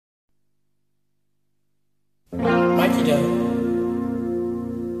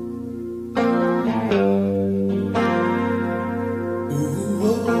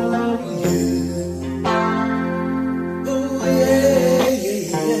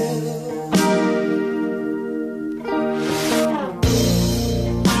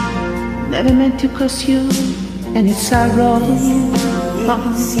Never meant to cause you any sorrow.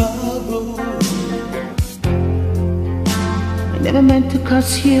 I never meant to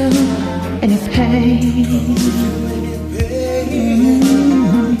cause you any pain.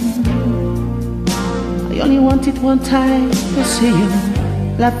 I only wanted one time to see you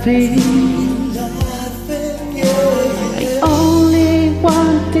laughing. I only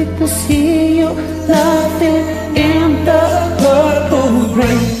wanted to see you laughing in the purple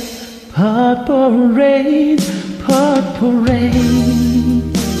rain. Purple rain, purple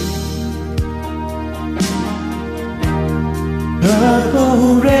rain.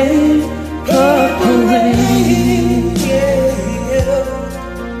 Purple rain, purple rain.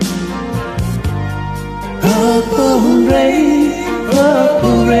 Purple rain,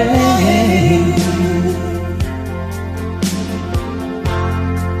 purple rain.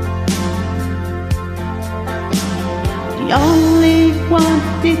 I only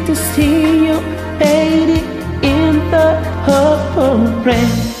wanted to see you, baby, in the purple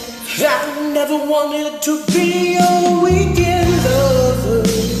rain. I never wanted to be your weekend lover.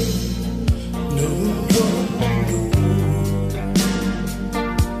 No, no, no.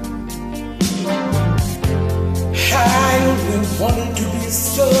 I only wanted to be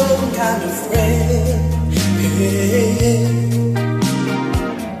some kind of friend. Yeah.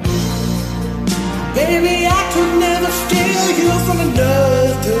 Baby, I could never steal you from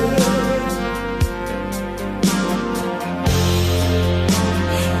another.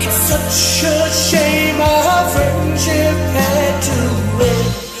 It's such a shame our friendship had to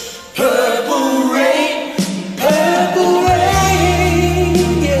end. Purple rain, purple rain,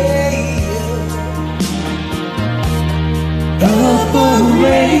 yeah. Purple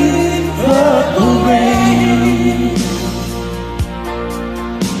rain, purple rain.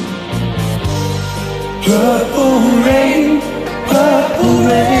 Purple rain, purple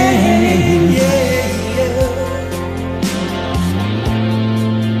rain, yeah, yeah.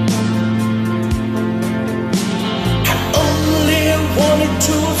 I only wanted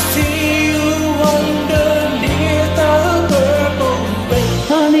to see you underneath the purple rain.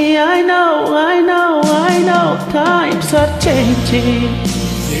 Honey, I know, times are changing.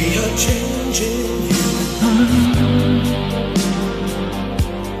 They are changing you.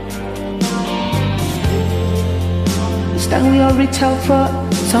 It's time we all reach out for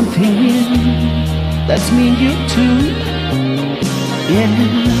something new. That's me and you too. Yeah.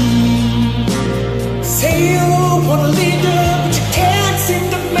 Say you wanna leave her, but you can't seem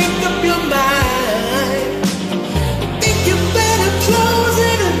to make up your mind. Think you better close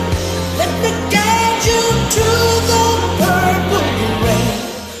it and let me guide you to the purple rain.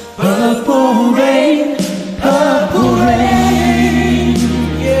 Purple rain, purple rain.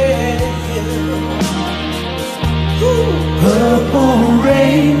 Yeah, yeah. Ooh. Purple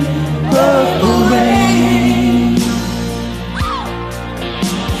rain, purple rain.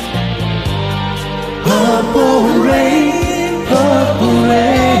 Purple rain, purple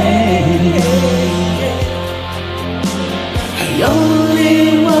rain. I only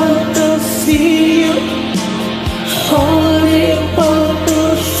want to see you, only want to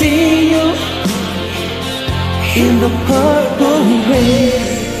see you in the purple rain.